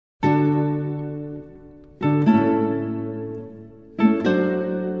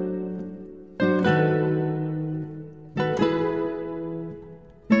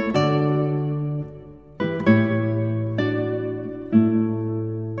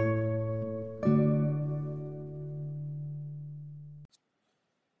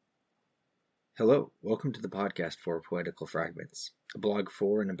Hello, welcome to the podcast for Poetical Fragments, a blog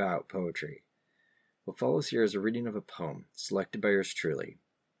for and about poetry. What follows here is a reading of a poem selected by yours truly.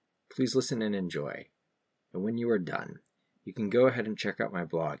 Please listen and enjoy. And when you are done, you can go ahead and check out my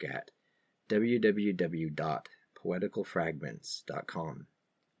blog at www.poeticalfragments.com.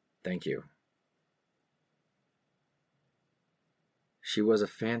 Thank you. She Was a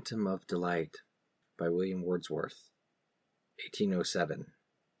Phantom of Delight by William Wordsworth, 1807.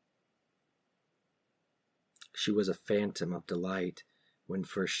 She was a phantom of delight when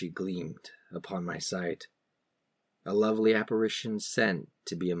first she gleamed upon my sight, a lovely apparition sent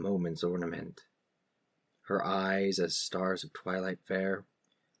to be a moment's ornament. Her eyes as stars of twilight fair,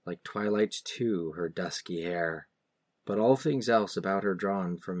 like twilight's too her dusky hair, but all things else about her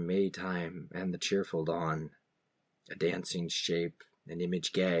drawn from May time and the cheerful dawn, a dancing shape, an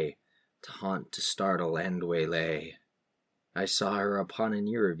image gay, to haunt, to startle, and waylay. I saw her upon a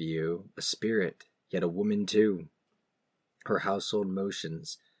nearer view, a spirit, yet a woman too, her household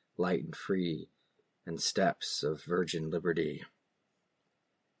motions light and free, and steps of virgin liberty.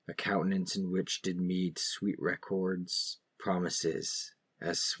 A countenance in which did meet sweet records, promises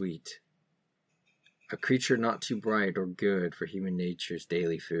as sweet. A creature not too bright or good for human nature's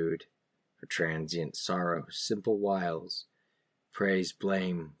daily food, for transient sorrow, simple wiles, praise,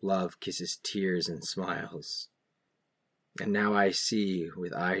 blame, love, kisses, tears, and smiles. And now I see,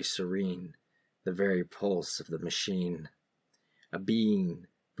 with eye serene, the very pulse of the machine, a being,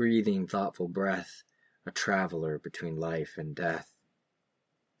 breathing thoughtful breath, a traveler between life and death.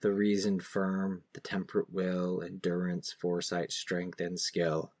 The reason firm, the temperate will, endurance, foresight, strength, and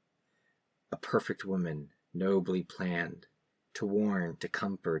skill. A perfect woman, nobly planned, to warn, to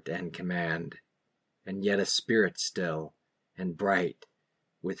comfort, and command, and yet a spirit still, and bright,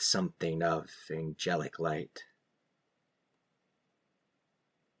 with something of angelic light.